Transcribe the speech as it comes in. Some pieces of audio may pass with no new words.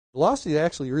Velocity is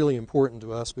actually really important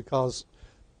to us because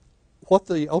what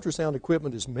the ultrasound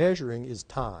equipment is measuring is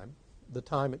time, the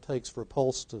time it takes for a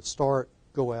pulse to start,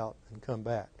 go out, and come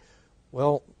back.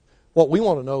 Well, what we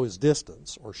want to know is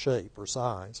distance or shape or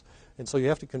size, and so you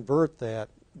have to convert that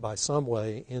by some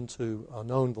way into a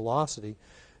known velocity.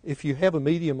 If you have a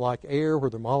medium like air where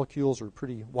the molecules are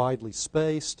pretty widely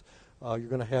spaced, you're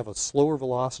going to have a slower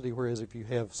velocity, whereas if you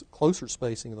have closer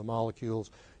spacing of the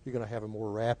molecules, you're going to have a more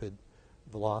rapid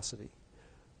velocity.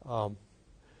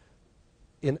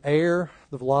 In air,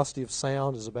 the velocity of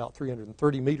sound is about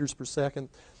 330 meters per second.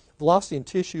 Velocity in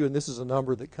tissue, and this is a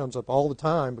number that comes up all the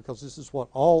time because this is what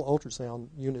all ultrasound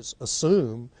units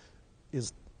assume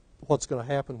is what's going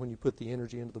to happen when you put the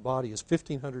energy into the body, is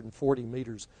 1,540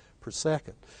 meters per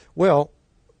second. Well,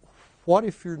 what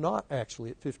if you're not actually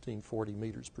at 1,540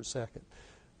 meters per second?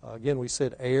 Again, we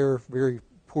said air, very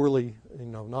poorly,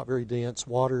 not very dense.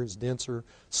 Water is denser.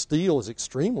 Steel is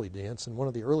extremely dense, and one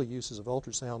of the early uses of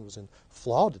ultrasound was in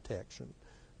flaw detection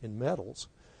in metals.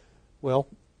 Well,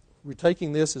 we're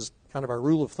taking this as kind of our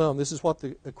rule of thumb. This is what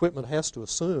the equipment has to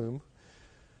assume,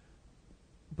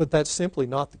 but that's simply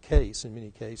not the case in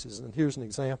many cases. And here's an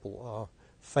example.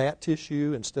 Fat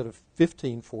tissue, instead of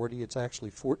 1,540, it's actually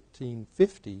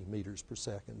 1,450 meters per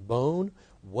second. Bone,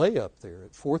 way up there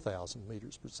at 4,000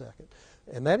 meters per second.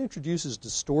 And that introduces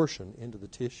distortion into the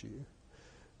tissue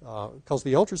because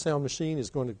the ultrasound machine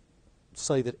is going to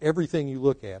say that everything you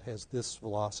look at has this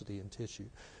velocity in tissue.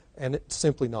 And it's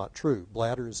simply not true.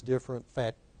 Bladder is different,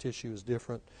 fat tissue is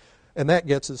different, and that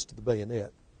gets us to the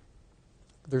bayonet.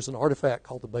 There's an artifact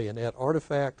called the bayonet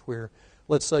artifact where,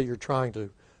 let's say you're trying to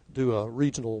do a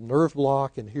regional nerve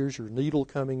block and here's your needle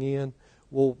coming in.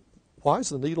 Well, why is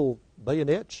the needle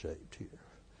bayonet shaped here?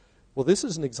 Well, this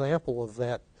is an example of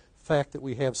that fact that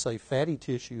we have, say, fatty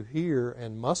tissue here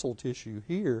and muscle tissue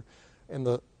here, and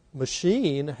the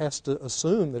machine has to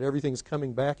assume that everything's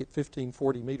coming back at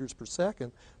 1,540 meters per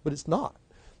second, but it's not.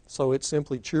 So it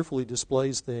simply cheerfully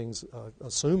displays things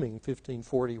assuming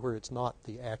 1,540 where it's not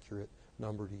the accurate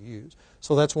number to use.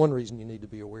 So that's one reason you need to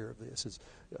be aware of this. Is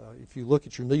if you look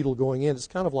at your needle going in, it's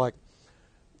kind of like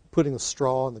putting a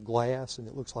straw in the glass, and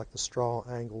it looks like the straw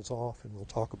angles off, and we'll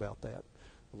talk about that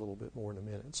a little bit more in a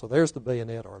minute. So there's the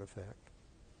bayonet artifact.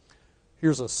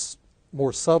 Here's a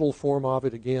more subtle form of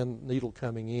it. Again, needle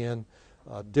coming in,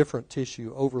 different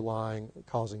tissue overlying,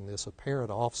 causing this apparent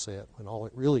offset when all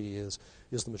it really is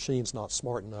the machine's not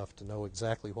smart enough to know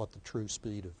exactly what the true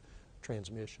speed of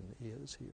transmission is here.